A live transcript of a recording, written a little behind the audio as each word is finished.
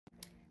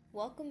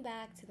Welcome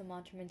back to the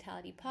Mantra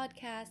Mentality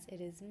Podcast. It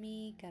is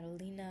me,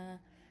 Carolina.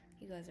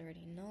 You guys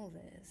already know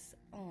this.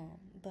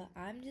 But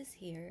I'm just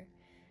here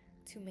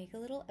to make a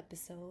little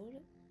episode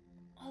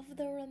of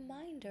the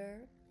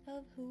reminder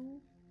of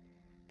who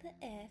the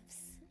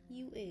F's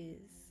you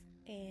is.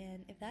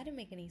 And if that didn't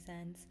make any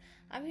sense,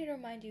 I'm here to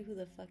remind you who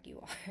the fuck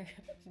you are,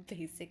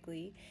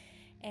 basically.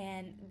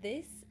 And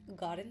this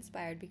got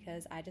inspired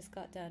because I just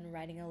got done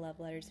writing a love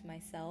letter to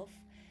myself.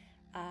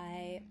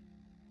 I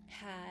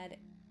had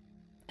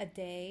a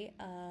day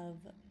of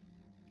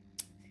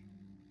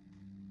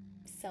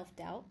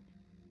self-doubt,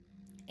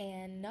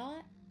 and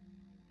not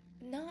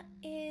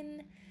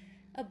in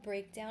a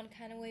breakdown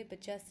kind of way, but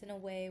just in a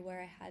way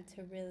where I had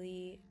to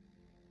really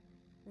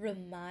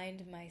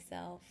remind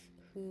myself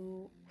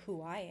who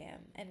I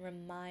am, and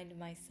remind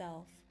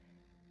myself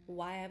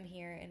why I'm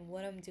here and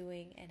what I'm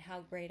doing and how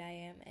great I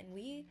am. And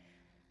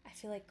I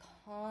feel like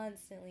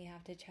constantly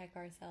have to check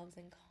ourselves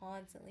and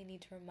constantly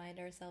need to remind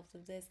ourselves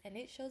of this, and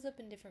it shows up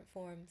in different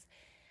forms.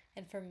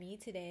 And for me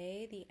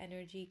today, the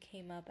energy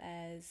came up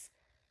as,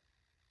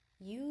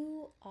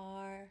 you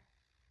are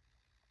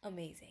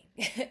amazing.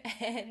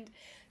 And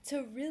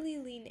to really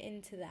lean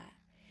into that.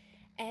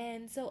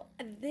 And so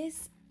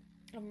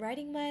I'm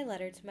writing my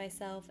letter to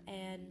myself,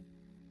 and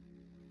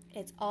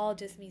it's all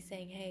just me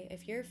saying, hey,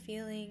 if you're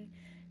feeling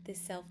this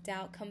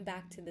self-doubt, come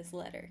back to this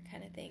letter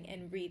kind of thing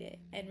and read it.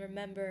 And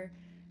remember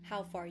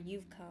how far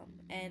you've come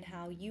and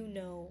how you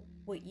know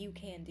what you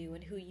can do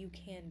and who you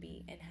can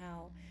be, and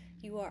how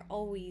you are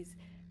always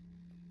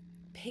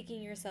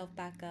picking yourself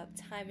back up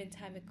time and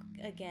time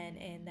again,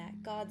 and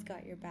that God's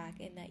got your back,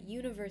 and that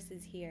universe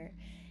is here.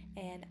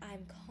 And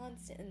I'm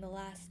constant. In the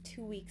last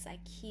 2 weeks, I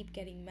keep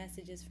getting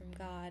messages from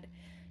God,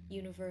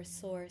 universe,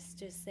 source,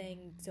 just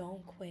saying,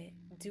 don't quit.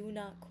 Do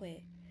not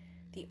quit.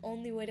 The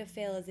only way to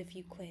fail is if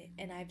you quit.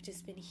 And I've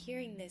just been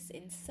hearing this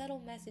in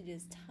subtle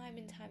messages time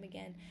and time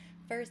again.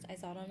 First, I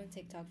saw it on a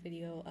TikTok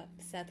video of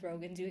Seth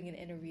Rogen doing an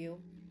interview,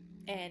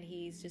 and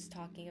he's just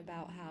talking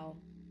about how,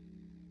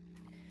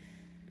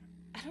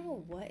 I don't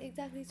know what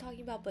exactly he's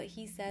talking about, but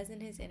he says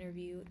in his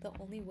interview, the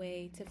only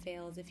way to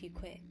fail is if you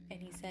quit. And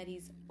he said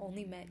he's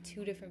only met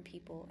 2 different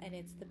people, and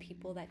it's the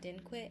people that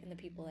didn't quit and the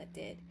people that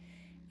did.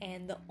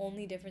 And the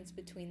only difference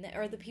between them,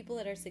 or the people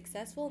that are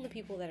successful and the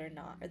people that are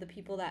not, or the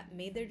people that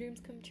made their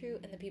dreams come true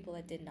and the people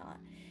that did not.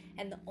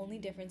 And the only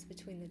difference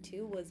between the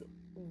 2 was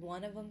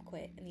one of them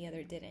quit and the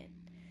other didn't.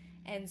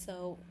 And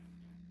so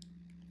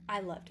I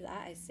loved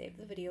that. I saved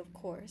the video, of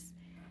course.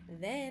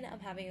 Then I'm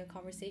having a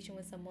conversation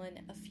with someone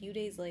a few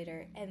days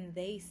later, and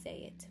they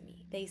say it to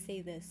me. They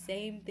say the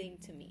same thing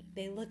to me.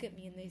 They look at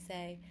me and they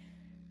say,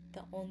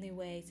 the only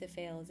way to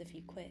fail is if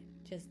you quit.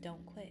 Just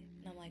don't quit.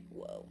 And I'm like,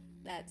 whoa,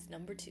 that's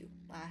number 2.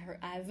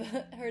 I've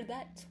heard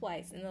that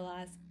twice in the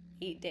last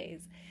 8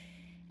 days.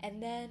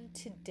 And then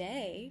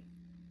today,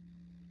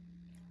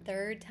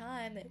 3rd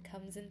time, it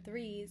comes in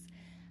 3s,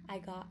 I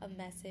got a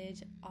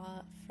message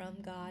from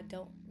God.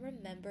 Don't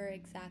remember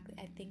exactly.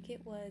 I think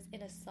it was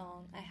in a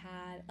song. I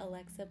had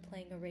Alexa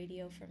playing a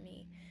radio for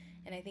me,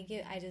 and I think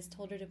I just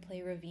told her to play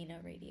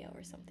Ravina radio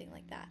or something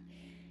like that.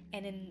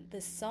 And in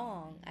the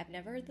song, I've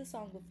never heard the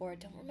song before.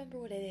 Don't remember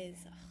what it is.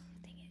 Oh,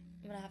 dang it.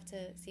 I'm going to have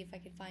to see if I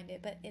can find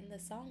it. But in the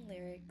song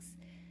lyrics,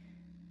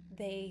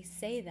 they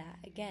say that.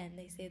 Again,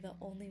 they say the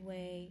only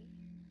way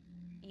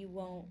you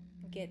won't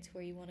get to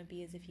where you want to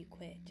be is if you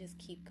quit. Just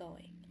keep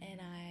going. And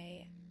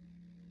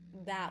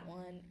that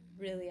one,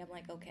 really, I'm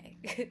like, okay,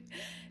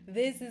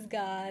 this is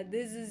God,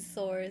 this is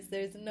source,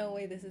 there's no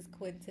way this is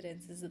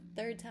coincidence. This is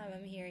the 3rd time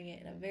I'm hearing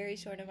it in a very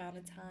short amount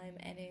of time,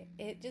 and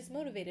it just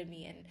motivated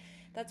me. And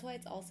that's why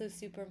it's also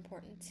super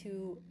important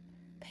to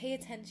pay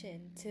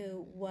attention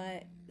to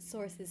what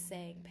source is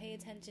saying, pay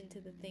attention to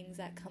the things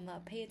that come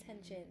up, pay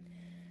attention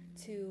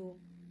to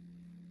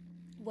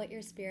what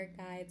your spirit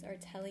guides are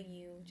telling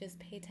you. Just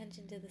pay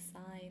attention to the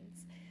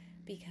signs,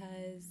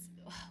 because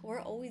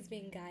we're always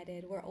being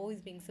guided, we're always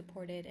being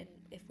supported, and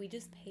if we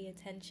just pay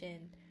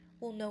attention,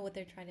 we'll know what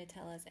they're trying to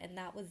tell us. And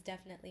that was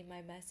definitely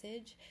my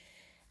message.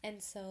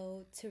 And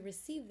so to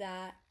receive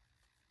that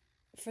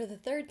for the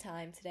 3rd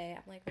time today,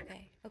 I'm like,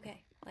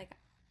 okay, like,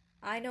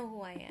 I know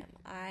who I am.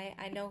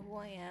 I know who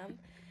I am.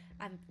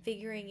 I'm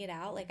figuring it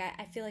out. Like,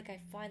 I feel like I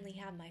finally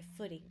have my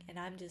footing, and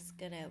I'm just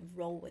gonna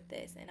roll with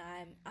this, and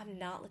I'm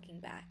not looking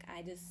back.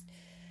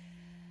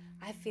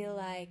 I feel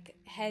like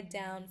head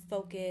down,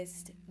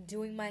 focused,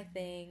 doing my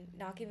thing,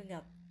 not giving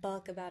a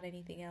fuck about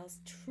anything else.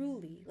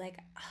 Truly, like,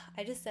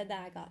 I just said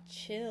that, I got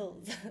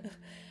chills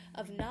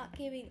of not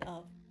giving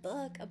a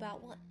fuck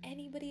about what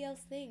anybody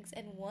else thinks.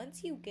 And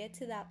once you get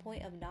to that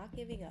point of not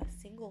giving a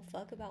single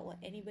fuck about what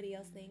anybody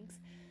else thinks,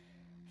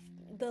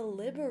 the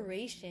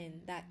liberation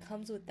that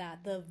comes with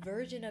that, the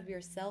version of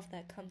yourself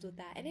that comes with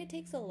that, and it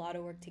takes a lot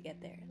of work to get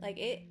there. Like,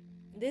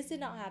 this did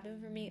not happen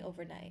for me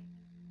overnight.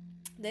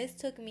 This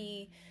took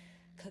me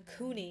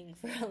cocooning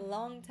for a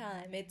long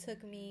time. It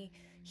took me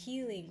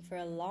healing for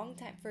a long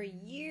time, for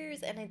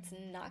years, and it's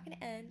not going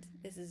to end.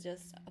 This is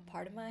just a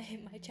part of my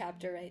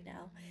chapter right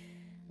now.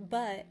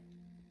 But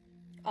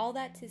all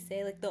that to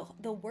say, like,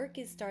 the work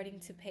is starting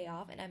to pay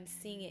off, and I'm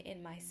seeing it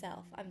in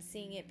myself. I'm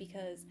seeing it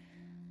because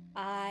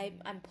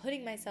I'm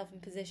putting myself in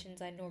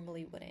positions I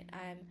normally wouldn't.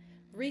 I'm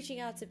reaching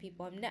out to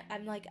people.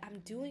 I'm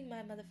doing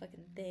my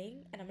motherfucking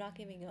thing, and I'm not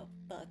giving a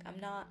fuck.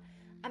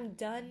 I'm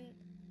done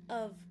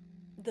of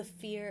the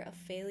fear of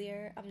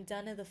failure. I'm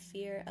done of the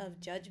fear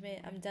of judgment.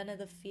 I'm done of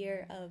the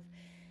fear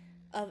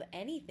of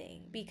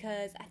anything,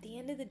 because at the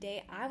end of the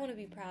day, I want to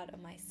be proud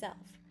of myself.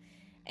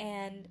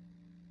 And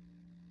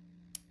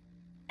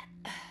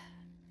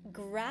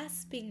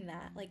grasping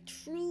that, like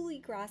truly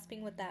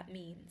grasping what that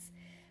means,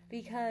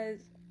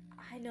 because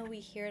I know we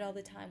hear it all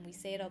the time, we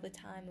say it all the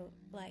time,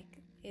 like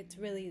it's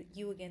really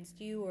you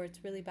against you, or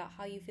it's really about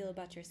how you feel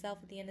about yourself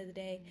at the end of the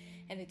day.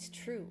 And it's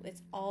true,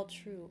 it's all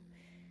true.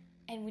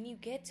 And when you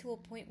get to a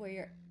point where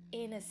you're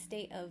in a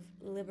state of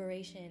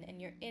liberation,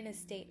 and you're in a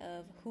state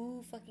of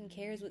who fucking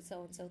cares what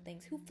so and so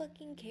thinks, who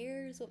fucking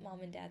cares what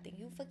mom and dad think,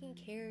 who fucking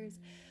cares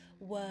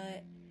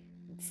what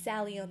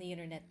Sally on the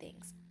internet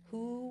thinks,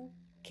 who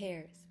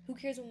cares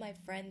what my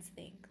friends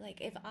think? Like,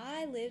 if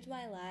I lived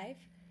my life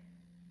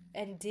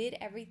and did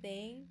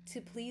everything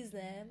to please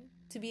them,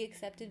 to be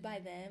accepted by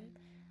them,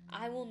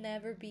 I will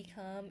never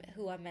become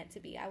who I'm meant to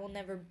be. I will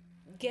never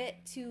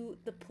get to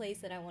the place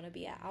that I want to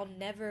be at. I'll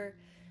never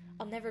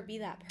be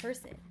that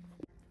person.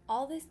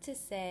 All this to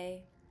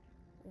say,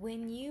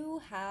 when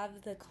you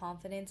have the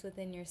confidence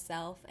within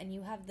yourself, and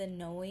you have the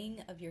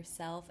knowing of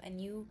yourself,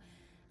 and you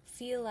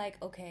feel like,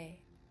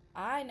 okay,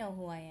 I know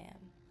who I am,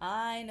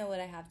 I know what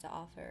I have to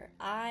offer,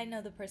 I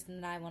know the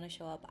person that I want to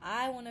show up,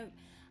 I want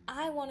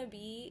to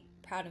be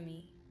proud of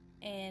me,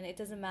 and it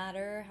doesn't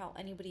matter how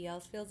anybody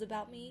else feels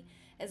about me,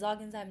 as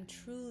long as I'm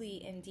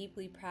truly and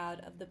deeply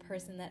proud of the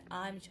person that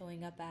I'm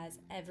showing up as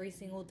every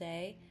single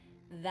day.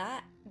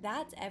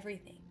 That's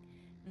everything.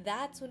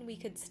 That's when we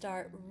could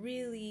start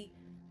really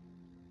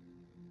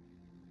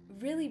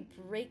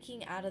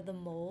breaking out of the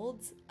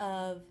molds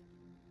of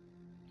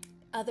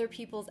other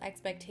people's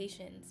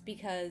expectations,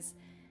 because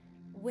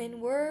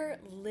when we're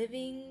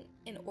living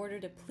in order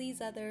to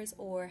please others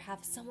or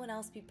have someone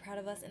else be proud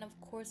of us, and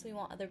of course we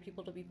want other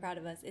people to be proud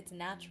of us, it's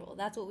natural,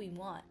 that's what we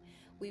want.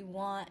 We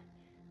want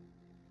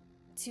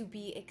to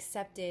be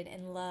accepted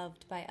and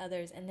loved by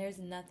others, and there's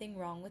nothing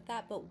wrong with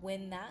that. But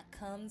when that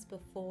comes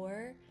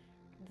before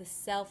the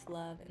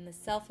self-love and the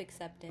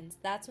self-acceptance,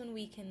 that's when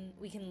we can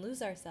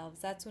lose ourselves.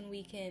 That's when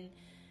we can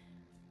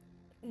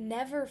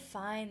never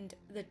find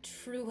the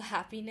true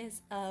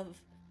happiness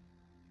of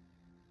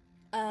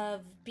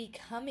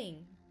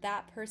becoming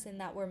that person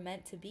that we're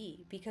meant to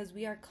be, because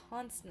we are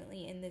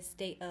constantly in this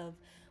state of,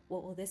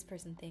 what will this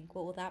person think?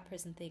 What will that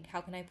person think?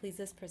 How can I please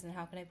this person?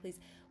 How can I please?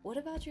 What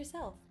about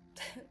yourself?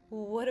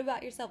 What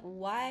about yourself?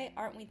 Why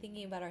aren't we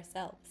thinking about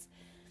ourselves?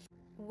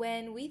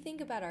 When we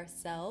think about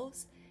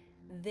ourselves,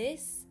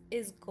 this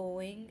is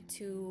going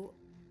to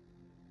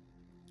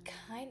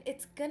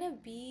it's gonna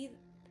be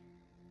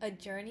a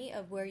journey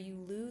of where you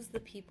lose the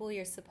people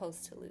you're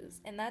supposed to lose.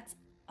 And that's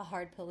a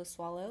hard pill to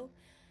swallow,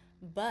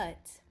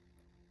 but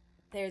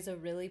there's a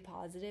really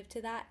positive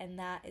to that, and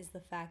that is the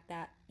fact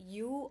that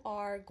you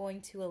are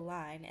going to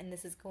align, and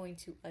this is going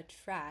to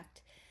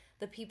attract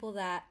the people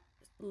that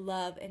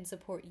love and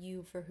support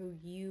you for who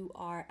you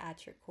are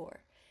at your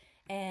core.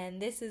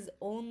 And this is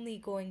only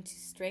going to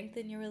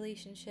strengthen your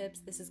relationships.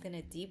 This is going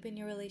to deepen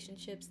your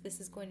relationships. This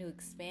is going to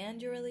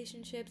expand your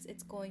relationships.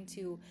 It's going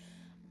to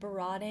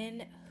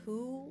broaden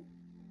who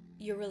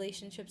your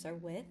relationships are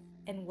with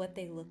and what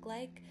they look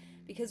like.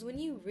 Because when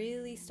you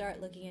really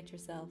start looking at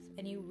yourself,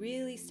 and you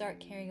really start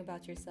caring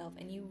about yourself,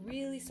 and you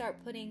really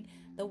start putting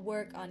the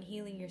work on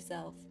healing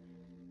yourself,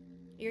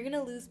 you're going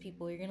to lose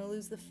people. You're going to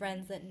lose the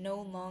friends that no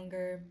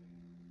longer,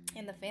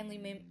 and the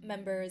family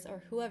members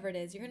or whoever it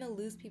is. You're going to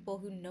lose people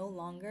who no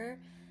longer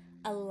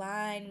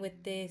align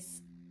with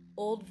this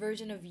old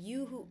version of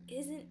you who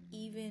isn't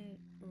even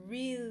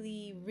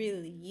really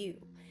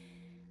you.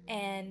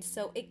 And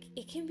so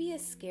it can be a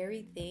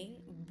scary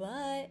thing,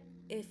 but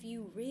if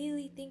you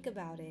really think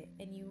about it,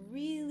 and you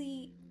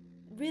really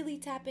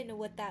tap into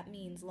what that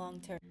means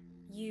long term,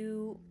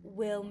 you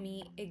will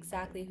meet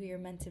exactly who you're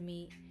meant to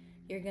meet.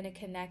 You're going to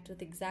connect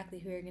with exactly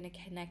who you're going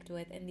to connect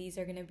with, and these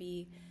are going to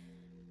be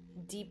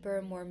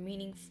deeper, more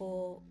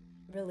meaningful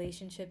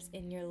relationships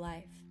in your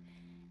life.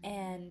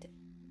 And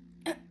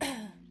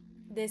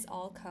this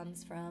all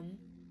comes from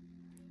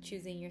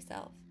choosing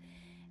yourself.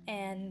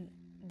 And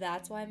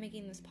that's why I'm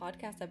making this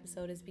podcast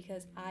episode, is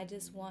because I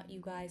just want you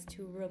guys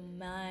to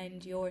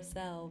remind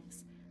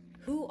yourselves,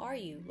 who are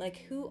you?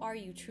 Like, who are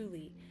you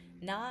truly?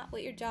 Not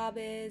what your job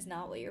is,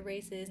 not what your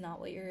race is, not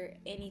what your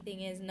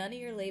anything is, none of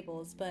your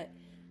labels, but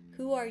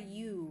who are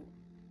you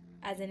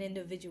as an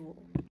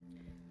individual?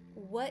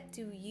 What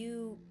do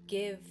you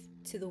give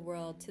to the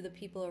world, to the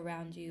people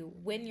around you,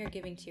 when you're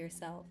giving to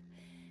yourself?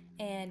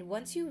 And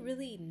once you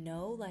really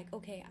know, like,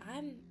 okay,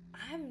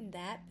 I'm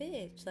that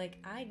bitch. Like,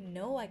 I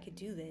know I could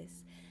do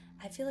this.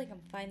 I feel like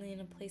I'm finally in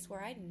a place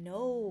where I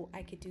know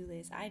I could do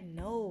this. I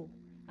know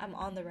I'm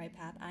on the right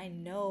path. I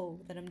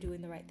know that I'm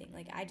doing the right thing.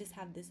 Like, I just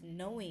have this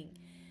knowing.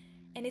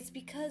 And it's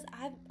because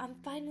I'm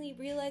finally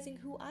realizing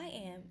who I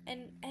am,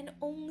 and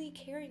only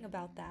caring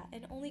about that,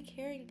 and only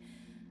caring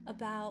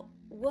about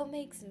what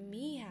makes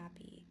me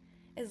happy.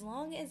 As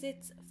long as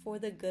it's for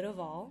the good of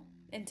all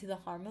and to the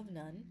harm of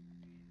none,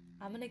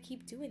 I'm going to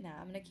keep doing that.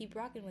 I'm going to keep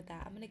rocking with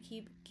that. I'm going to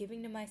keep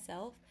giving to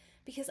myself,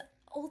 because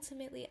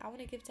ultimately I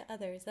want to give to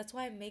others. That's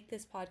why I make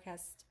this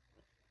podcast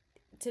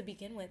to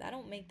begin with. I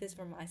don't make this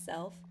for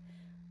myself.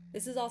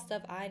 This is all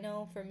stuff I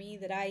know for me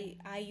that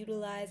I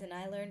utilize and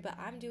I learn, but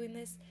I'm doing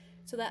this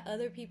so that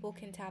other people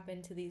can tap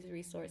into these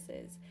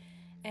resources.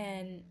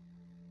 And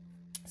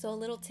so a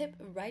little tip,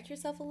 write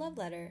yourself a love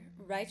letter.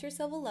 Write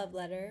yourself a love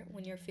letter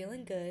when you're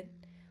feeling good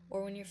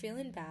or when you're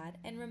feeling bad,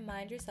 and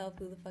remind yourself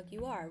who the fuck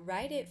you are.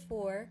 Write it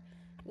for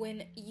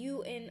when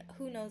you, in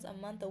who knows, a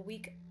month, a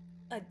week,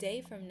 a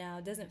day from now,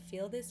 doesn't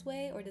feel this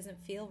way or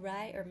doesn't feel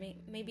right, or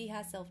maybe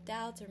has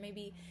self-doubts, or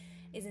maybe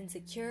is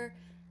insecure.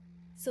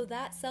 So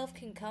that self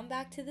can come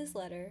back to this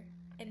letter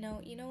and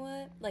know, you know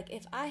what? Like,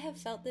 if I have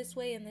felt this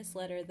way in this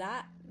letter,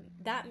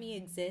 that me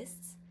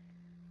exists.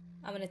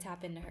 I'm going to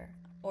tap into her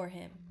or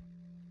him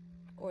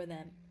or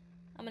them.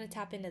 I'm going to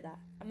tap into that.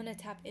 I'm going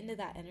to tap into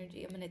that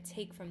energy. I'm going to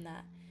take from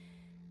that.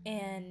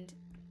 And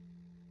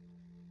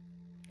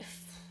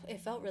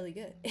it felt really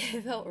good.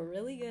 It felt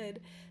really good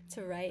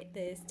to write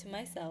this to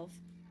myself.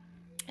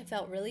 It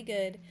felt really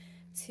good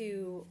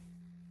to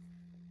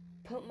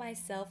put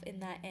myself in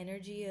that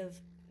energy of,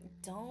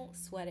 don't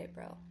sweat it,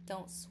 bro.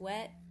 Don't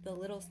sweat the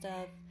little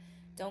stuff.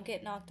 Don't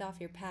get knocked off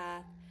your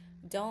path.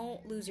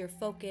 Don't lose your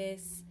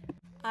focus.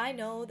 I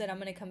know that I'm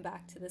going to come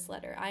back to this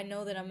letter. I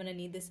know that I'm going to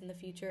need this in the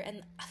future.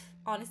 And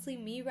honestly,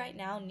 me right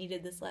now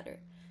needed this letter.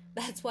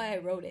 That's why I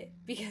wrote it.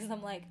 Because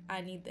I'm like, I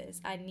need this.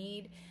 I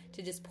need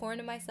to just pour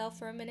into myself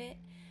for a minute.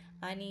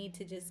 I need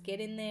to just get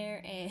in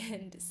there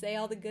and say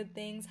all the good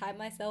things, hype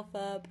myself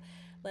up,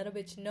 let a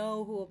bitch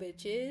know who a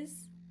bitch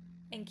is,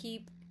 and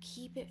keep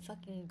it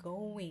fucking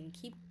going.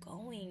 Keep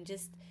going.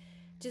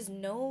 Just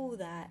know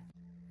that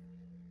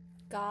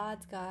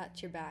God's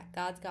got your back.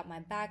 God's got my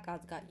back.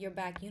 God's got your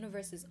back.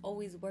 Universe is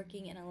always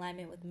working in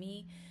alignment with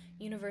me.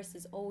 Universe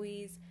is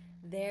always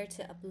there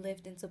to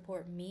uplift and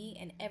support me,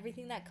 and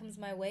everything that comes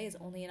my way is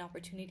only an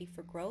opportunity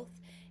for growth.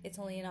 It's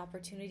only an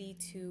opportunity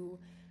to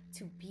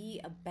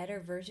be a better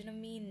version of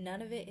me.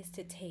 None of it is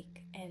to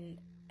take. And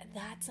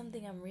that's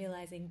something I'm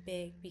realizing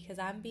big, because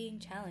I'm being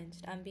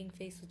challenged. I'm being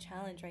faced with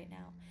challenge right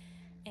now.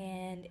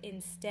 And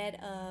instead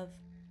of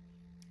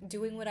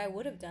doing what I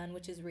would have done,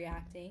 which is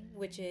reacting,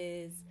 which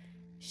is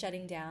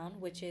shutting down,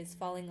 which is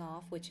falling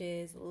off, which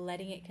is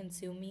letting it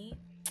consume me,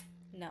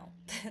 no.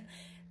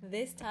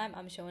 This time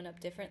I'm showing up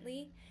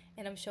differently,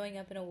 and I'm showing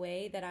up in a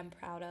way that I'm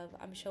proud of.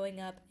 I'm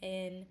showing up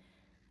in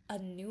a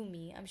new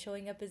me. I'm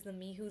showing up as the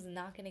me who's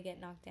not going to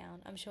get knocked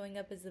down. I'm showing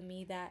up as the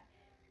me that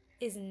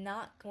is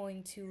not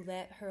going to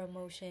let her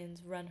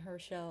emotions run her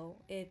show.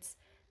 It's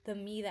the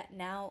me that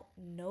now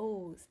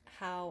knows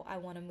how I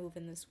want to move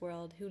in this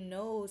world, who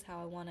knows how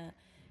I want to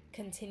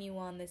continue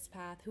on this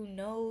path, who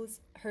knows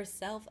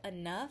herself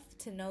enough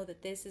to know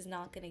that this is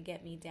not going to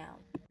get me down.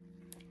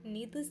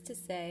 Needless to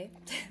say,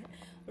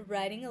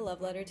 writing a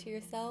love letter to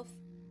yourself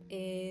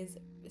is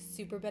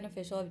super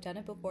beneficial. I've done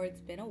it before.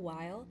 It's been a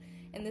while.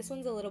 And this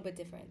one's a little bit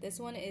different. This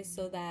one is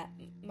so that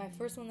my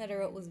first one that I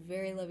wrote was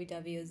very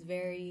lovey-dovey. It was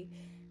very,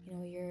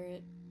 you're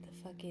the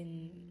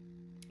fucking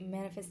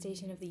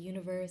manifestation of the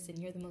universe, and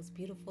you're the most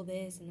beautiful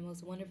this and the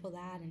most wonderful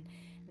that. And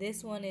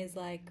this one is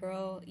like,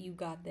 girl, you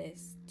got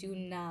this. Do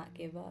not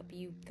give up.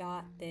 You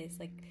got this.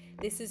 Like,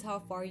 this is how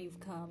far you've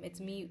come. It's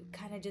me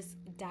kind of just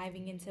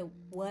diving into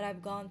what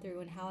I've gone through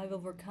and how I've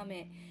overcome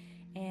it,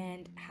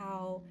 and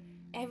how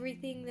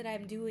everything that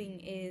I'm doing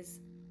is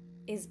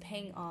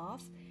paying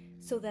off,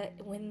 so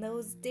that when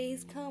those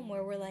days come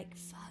where we're like,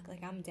 fuck,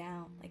 like, I'm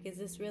down, like, is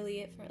this really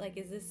it for, like,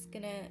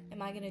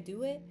 am I gonna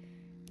do it?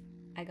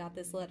 I got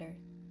this letter.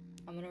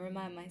 I'm gonna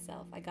remind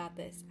myself, I got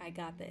this.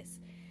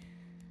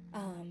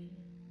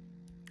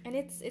 And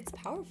it's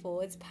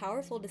powerful. It's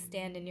powerful to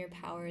stand in your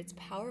power. It's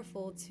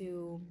powerful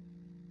to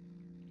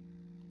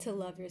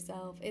love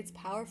yourself. It's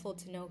powerful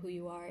to know who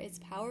you are. It's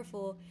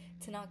powerful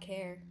to not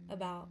care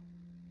about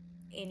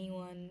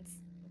anyone's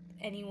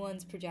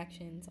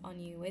projections on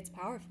you. It's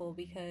powerful,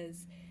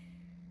 because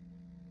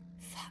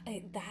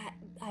that,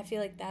 I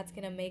feel like that's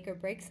gonna make or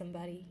break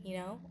somebody.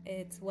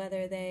 It's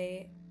whether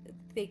they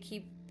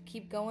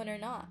keep going or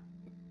not.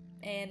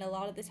 And a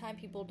lot of the time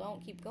people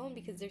don't keep going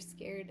because they're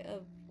scared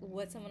of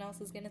what someone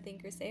else is going to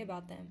think or say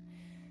about them.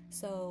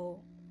 So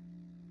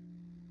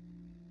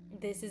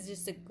this is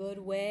just a good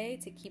way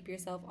to keep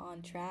yourself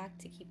on track,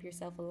 to keep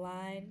yourself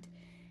aligned,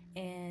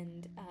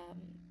 and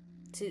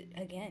to,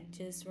 again,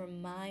 just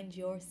remind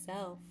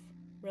yourself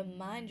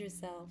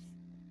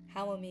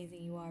how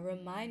amazing you are.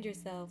 Remind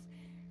yourself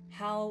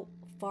how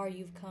far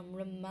you've come.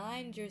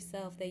 Remind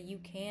yourself that you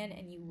can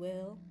and you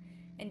will.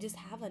 And just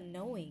have a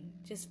knowing.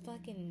 Just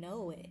fucking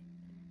know it.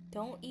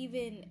 Don't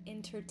even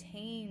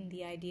entertain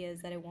the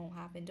ideas that it won't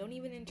happen. Don't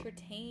even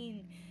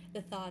entertain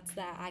the thoughts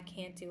that I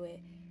can't do it.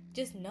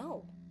 Just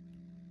know.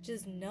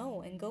 Just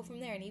know and go from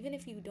there. And even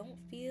if you don't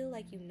feel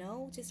like you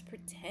know, just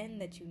pretend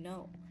that you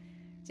know.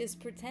 Just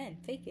pretend.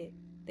 Fake it.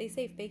 They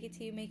say fake it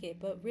till you make it.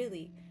 But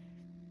really,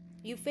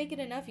 you fake it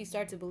enough, you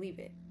start to believe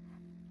it.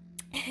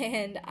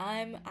 And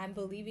I'm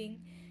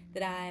believing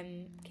that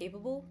I'm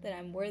capable, that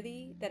I'm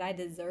worthy, that I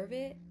deserve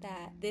it,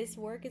 that this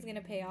work is going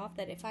to pay off,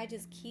 that if I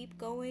just keep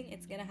going,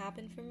 it's going to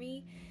happen for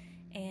me.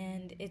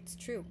 And it's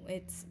true.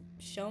 It's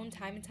shown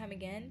time and time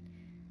again.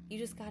 You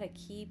just got to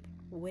keep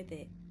with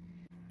it.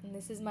 And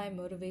this is my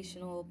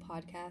motivational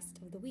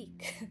podcast of the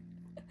week.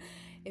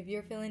 If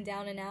you're feeling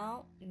down and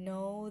out,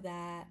 know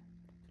that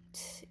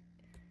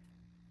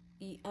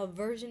a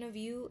version of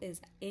you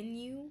is in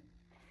you,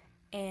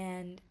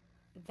 and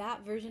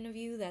that version of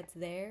you that's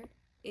there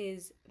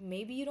is,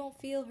 maybe you don't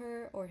feel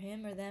her or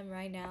him or them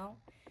right now,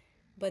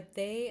 but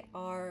they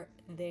are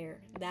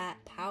there.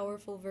 That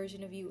powerful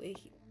version of you,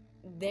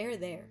 they're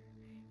there.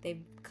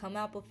 They've come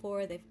out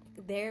before.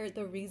 They're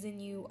the reason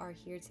you are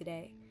here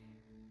today.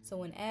 So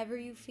whenever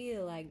you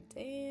feel like,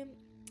 damn,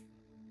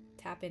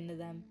 tap into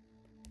them.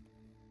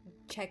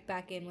 Check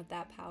back in with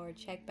that power.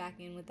 Check back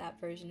in with that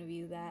version of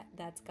you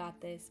that's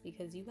got this,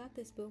 because you got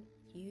this, boo.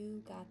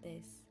 You got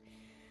this.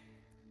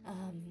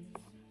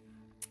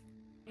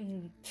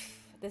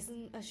 This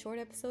is a short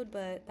episode,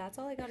 but that's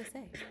all I gotta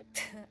say.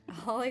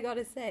 All I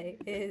gotta say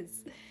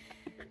is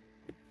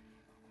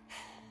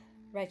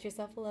write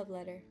yourself a love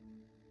letter.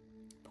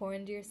 Pour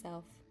into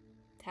yourself.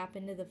 Tap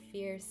into the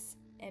fierce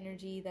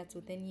energy that's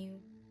within you.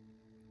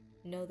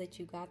 Know that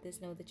you got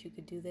this. Know that you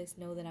could do this.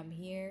 Know that I'm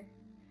here.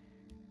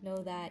 Know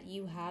that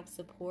you have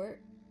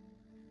support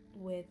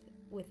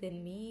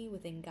within me,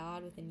 within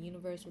God, within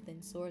universe,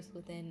 within source,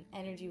 within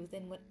energy,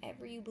 within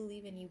whatever you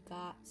believe in. You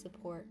got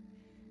support.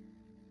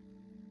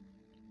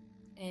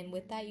 And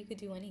with that, you could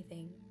do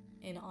anything.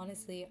 And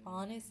honestly,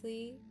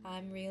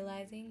 I'm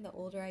realizing the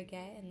older I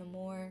get and the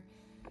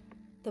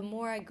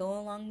more I go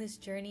along this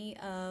journey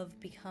of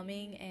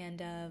becoming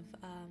and of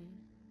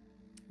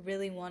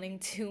really wanting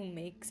to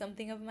make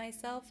something of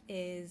myself,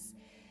 it's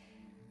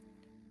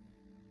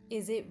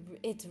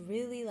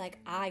really like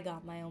I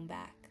got my own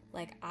back.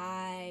 Like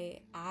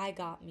I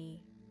got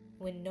me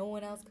when no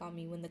one else got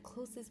me. When the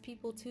closest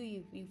people to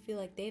you feel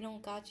like they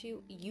don't got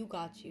you, you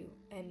got you.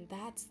 And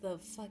that's the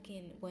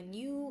fucking,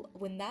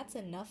 when that's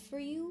enough for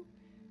you,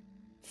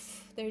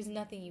 there's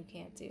nothing you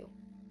can't do.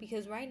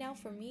 Because right now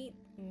for me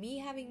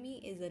having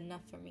me is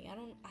enough for me. I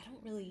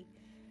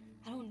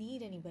don't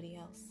need anybody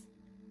else.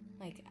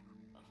 Like,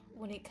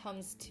 when it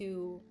comes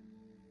to,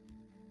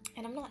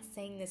 and I'm not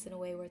saying this in a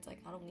way where it's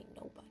like, I don't need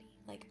nobody.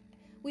 Like,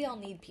 we all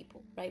need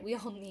people, right? We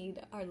all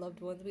need our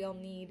loved ones. We all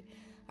need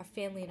our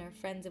family and our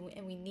friends, and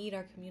we need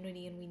our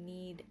community, and we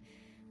need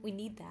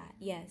that,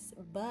 yes.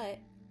 But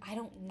I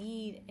don't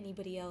need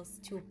anybody else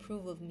to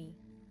approve of me,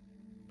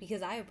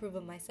 because I approve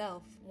of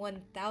myself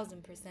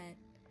 1,000%.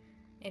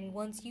 And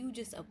once you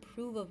just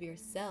approve of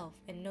yourself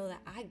and know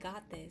that I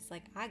got this,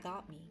 like I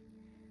got me,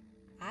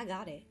 I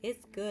got it,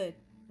 it's good.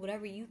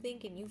 Whatever you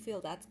think and you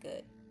feel, that's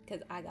good,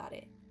 because I got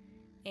it.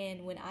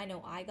 And when I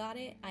know I got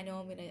it, I know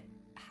I'm going to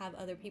have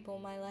other people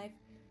in my life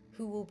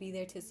who will be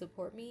there to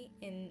support me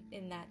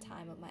in that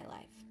time of my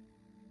life.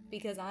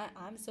 Because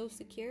I'm so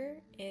secure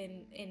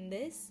in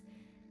this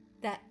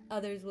that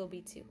others will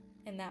be too.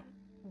 And that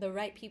the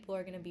right people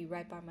are going to be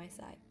right by my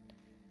side.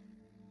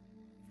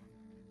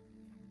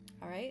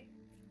 All right?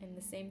 And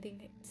the same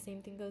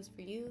thing goes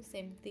for you.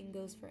 Same thing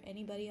goes for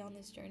anybody on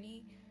this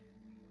journey.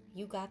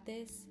 You got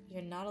this.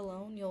 You're not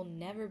alone. You'll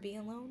never be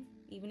alone.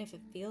 Even if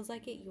it feels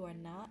like it, you are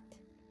not.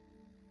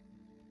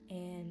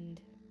 And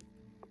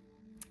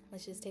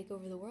let's just take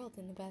over the world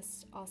in the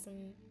best,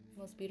 awesome,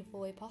 most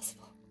beautiful way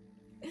possible.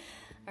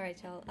 All right,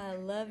 y'all. I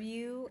love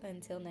you.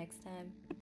 Until next time.